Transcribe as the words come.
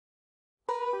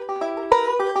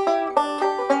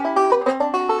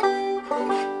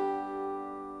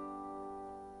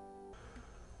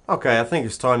Okay, I think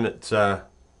it's time that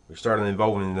we started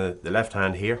involving the left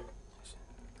hand here,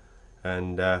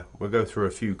 and we'll go through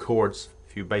a few chords, a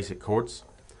few basic chords.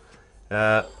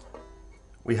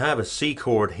 We have a C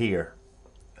chord here.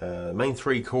 The main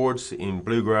three chords in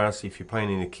bluegrass, if you're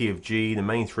playing in the key of G, the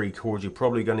main three chords you're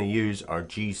probably going to use are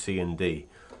G, C and D.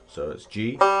 So it's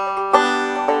G, C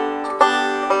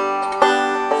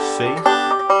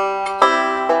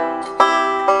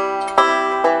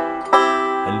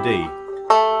and D.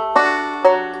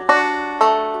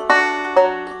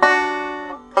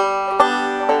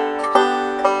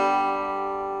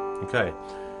 Okay,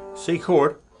 C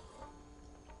chord,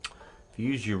 if you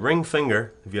use your ring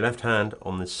finger of your left hand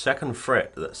on the second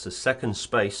fret, that's the second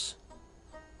space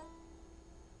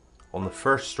on the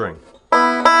first string.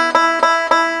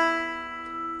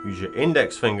 Use your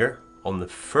index finger on the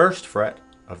first fret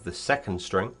of the second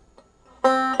string.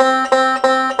 Your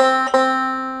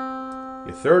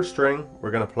third string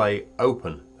we're going to play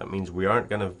open. That means we aren't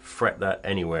going to fret that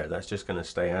anywhere. That's just going to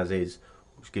stay as is,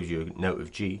 which gives you a note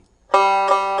of G.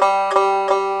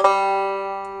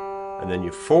 And then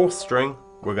your fourth string,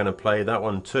 we're going to play that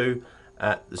one too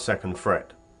at the second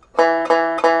fret.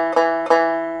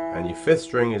 And your fifth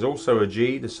string is also a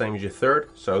G, the same as your third,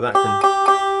 so that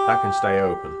can stay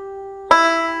open.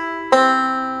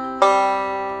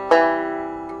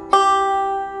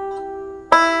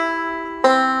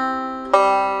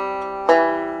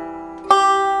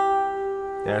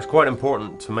 Now it's quite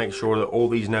important to make sure that all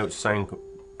these notes sound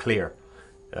clear.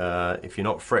 If you're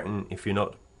not fretting, if you're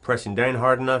not pressing down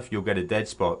hard enough, you'll get a dead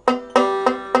spot.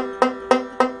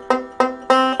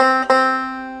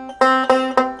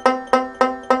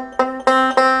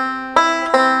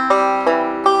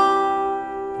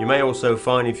 You may also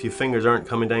find if your fingers aren't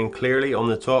coming down clearly on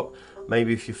the top,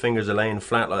 maybe if your fingers are laying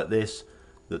flat like this,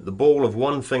 that the ball of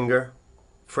one finger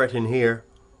fretting here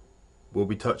will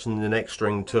be touching the next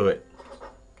string to it.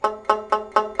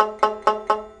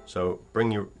 So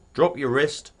drop your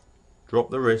wrist, drop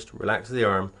the wrist, relax the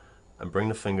arm, and bring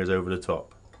the fingers over the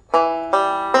top.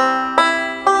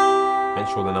 Make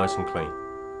sure they're nice and clean.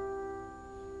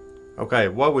 Okay,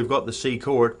 while we've got the C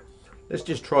chord, let's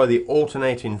just try the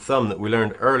alternating thumb that we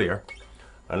learned earlier,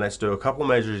 and let's do a couple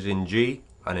measures in G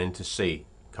and into C.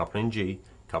 Couple in G,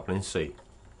 couple in C.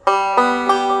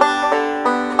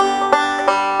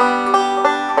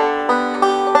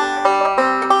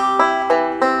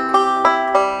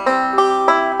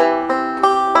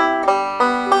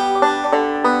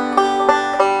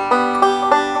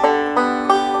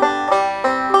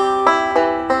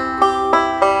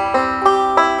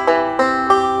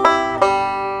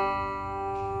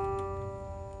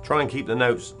 Try and keep the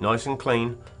notes nice and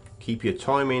clean, keep your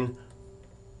timing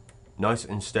nice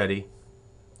and steady.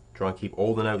 Try and keep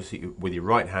all the notes with your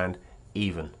right hand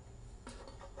even.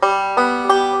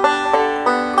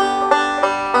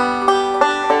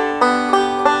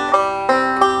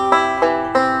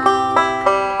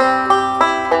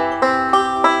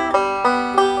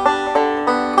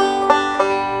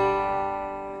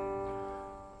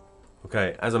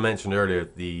 Okay, as I mentioned earlier,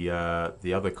 the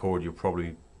other chord you'll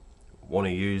probably want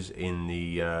to use in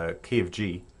the key of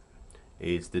G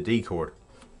is the D chord.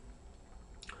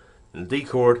 And the D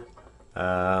chord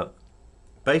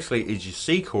basically is your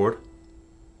C chord.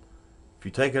 If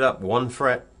you take it up one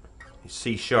fret, it's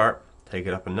C sharp, take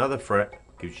it up another fret,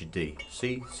 gives you D.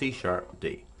 C, C sharp,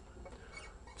 D.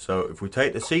 So if we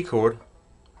take the C chord,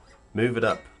 move it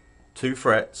up 2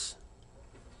 frets,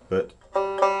 but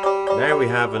now we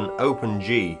have an open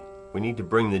G. We need to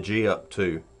bring the G up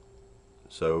too.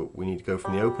 So we need to go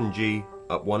from the open G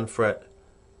up 1 fret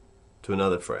to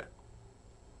another fret.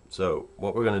 So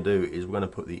what we're going to do is we're going to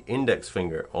put the index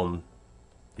finger on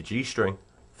the G string,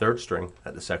 3rd string,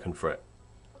 at the 2nd fret.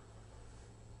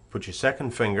 Put your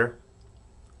second finger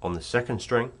on the 2nd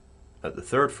string at the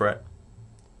 3rd fret.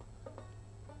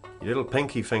 Your little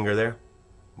pinky finger there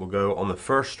will go on the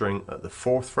 1st string at the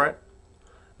 4th fret,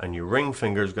 and your ring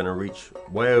finger is going to reach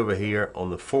way over here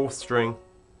on the 4th string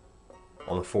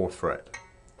on the 4th fret.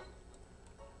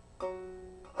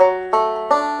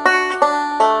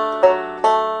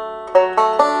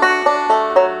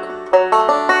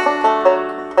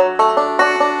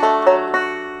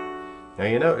 Now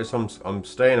you notice I'm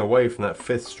staying away from that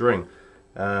 5th string.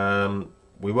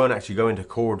 We won't actually go into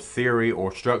chord theory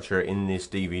or structure in this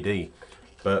DVD,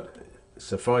 but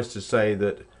suffice to say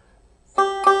that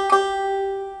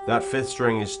that 5th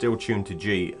string is still tuned to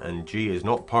G, and G is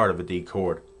not part of a D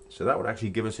chord. So that would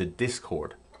actually give us a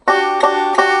discord.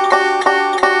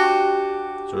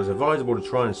 So it's advisable to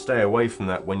try and stay away from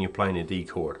that when you're playing a D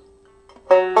chord.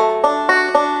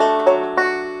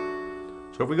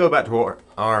 So So if we go back to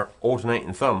our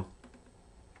alternating thumb,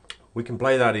 we can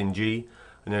play that in G,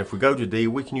 and then if we go to D,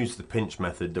 we can use the pinch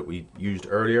method that we used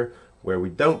earlier, where we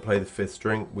don't play the 5th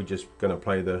string, we're just going to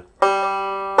play the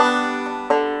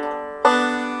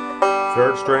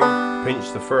 3rd string,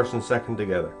 pinch the 1st and 2nd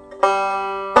together,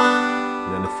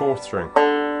 and then the 4th string,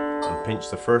 and pinch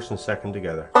the 1st and 2nd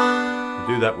together.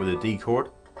 We do that with a D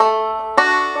chord.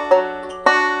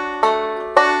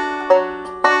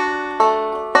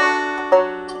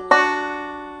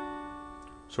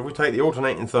 So if we take the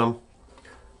alternating thumb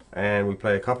and we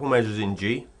play a couple measures in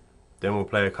G, then we'll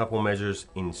play a couple measures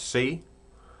in C,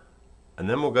 and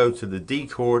then we'll go to the D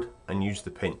chord and use the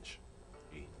pinch.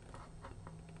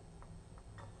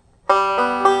 Add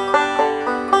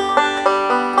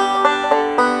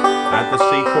the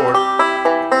C chord,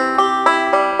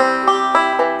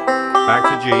 back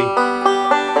to G,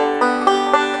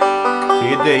 to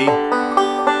your D,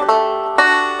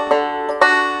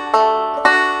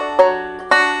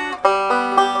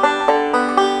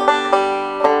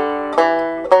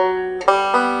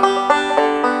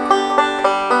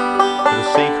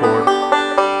 C chord, to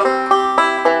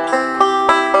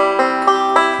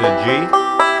the G,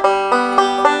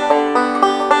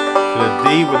 to the D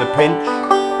with a pinch,